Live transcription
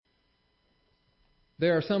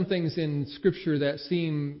There are some things in Scripture that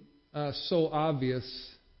seem so obvious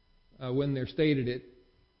when they're stated, it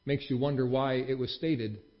makes you wonder why it was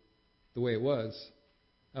stated the way it was.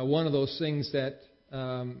 One of those things that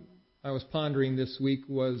I was pondering this week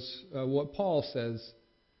was what Paul says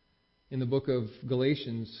in the book of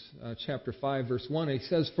Galatians, chapter 5, verse 1. He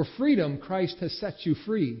says, "For freedom Christ has set you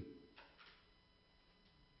free."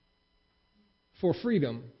 For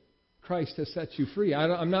freedom Christ has set you free.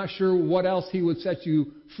 I'm not sure what else He would set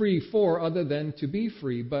you free for other than to be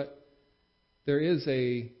free, but there is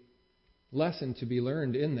a lesson to be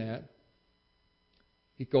learned in that.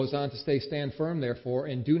 He goes on to say, "Stand firm, therefore,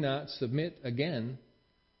 and do not submit again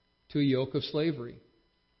to a yoke of slavery."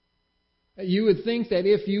 You would think that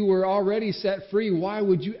if you were already set free, why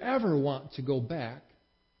would you ever want to go back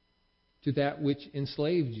to that which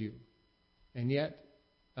enslaved you? And yet,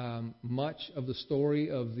 much of the story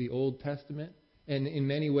of the Old Testament, and in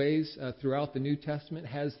many ways throughout the New Testament,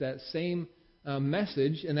 has that same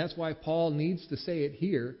message, and that's why Paul needs to say it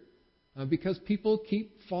here, because people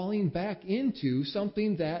keep falling back into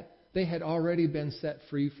something that they had already been set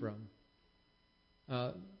free from.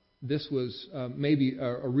 This was maybe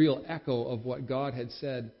a real echo of what God had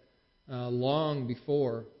said long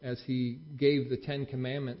before as He gave the Ten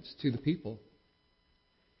Commandments to the people.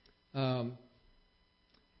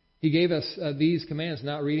 He gave us these commands,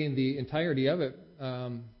 not reading the entirety of it,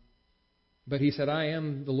 but He said, "I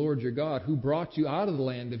am the Lord your God who brought you out of the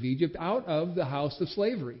land of Egypt, out of the house of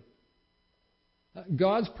slavery."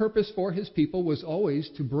 God's purpose for His people was always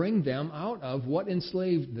to bring them out of what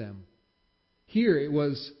enslaved them. Here it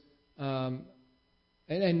was a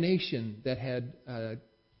nation that had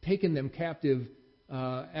taken them captive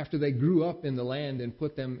after they grew up in the land and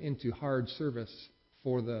put them into hard service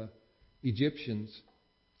for the Egyptians.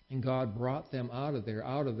 And God brought them out of there,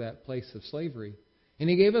 out of that place of slavery. And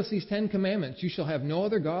He gave us these 10 commandments. "You shall have no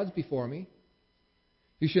other gods before me.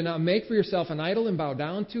 You shall not make for yourself an idol and bow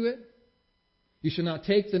down to it. You shall not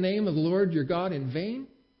take the name of the Lord your God in vain.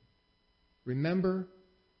 Remember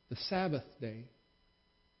the Sabbath day."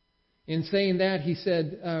 In saying that, He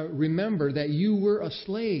said, remember that you were a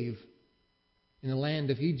slave in the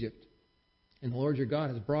land of Egypt. And the Lord your God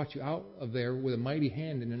has brought you out of there with a mighty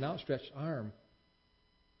hand and an outstretched arm.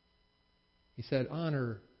 He said,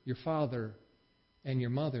 "Honor your father and your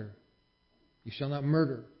mother. You shall not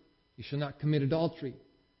murder. You shall not commit adultery.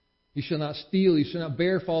 You shall not steal. You shall not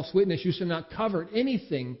bear false witness. You shall not covet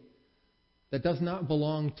anything that does not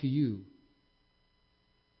belong to you."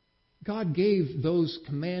 God gave those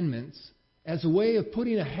commandments as a way of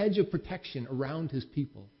putting a hedge of protection around His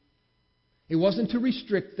people. It wasn't to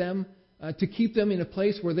restrict them, to keep them in a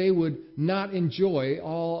place where they would not enjoy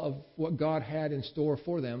all of what God had in store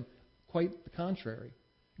for them. Quite the contrary.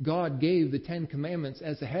 God gave the 10 Commandments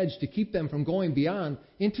as a hedge to keep them from going beyond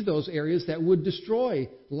into those areas that would destroy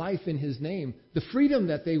life in His name, the freedom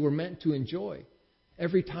that they were meant to enjoy.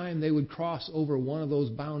 Every time they would cross over one of those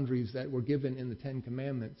boundaries that were given in the 10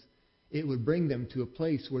 Commandments, it would bring them to a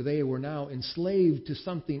place where they were now enslaved to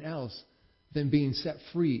something else than being set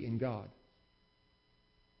free in God.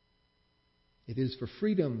 It is for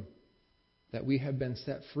freedom that we have been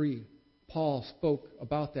set free. Paul spoke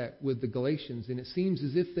about that with the Galatians, and it seems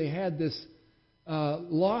as if they had this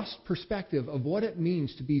lost perspective of what it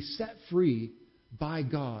means to be set free by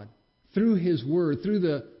God through His Word, through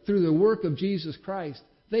the work of Jesus Christ.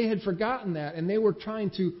 They had forgotten that, and they were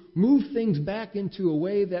trying to move things back into a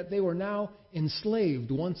way that they were now enslaved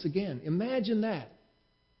once again. Imagine that.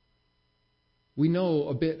 We know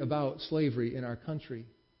a bit about slavery in our country.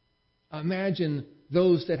 Imagine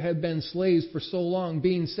those that have been slaves for so long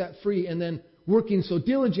being set free and then working so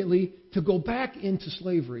diligently to go back into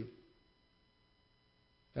slavery.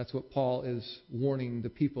 That's what Paul is warning the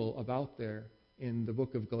people about there in the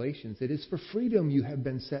book of Galatians. It is for freedom you have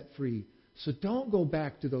been set free. So don't go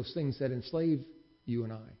back to those things that enslave you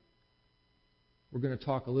and I. We're going to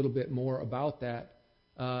talk a little bit more about that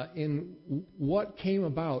in what came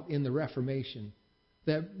about in the Reformation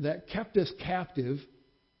that kept us captive,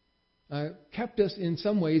 kept us in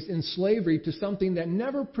some ways in slavery to something that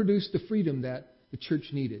never produced the freedom that the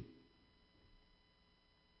church needed.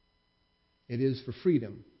 It is for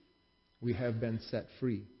freedom we have been set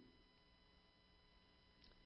free.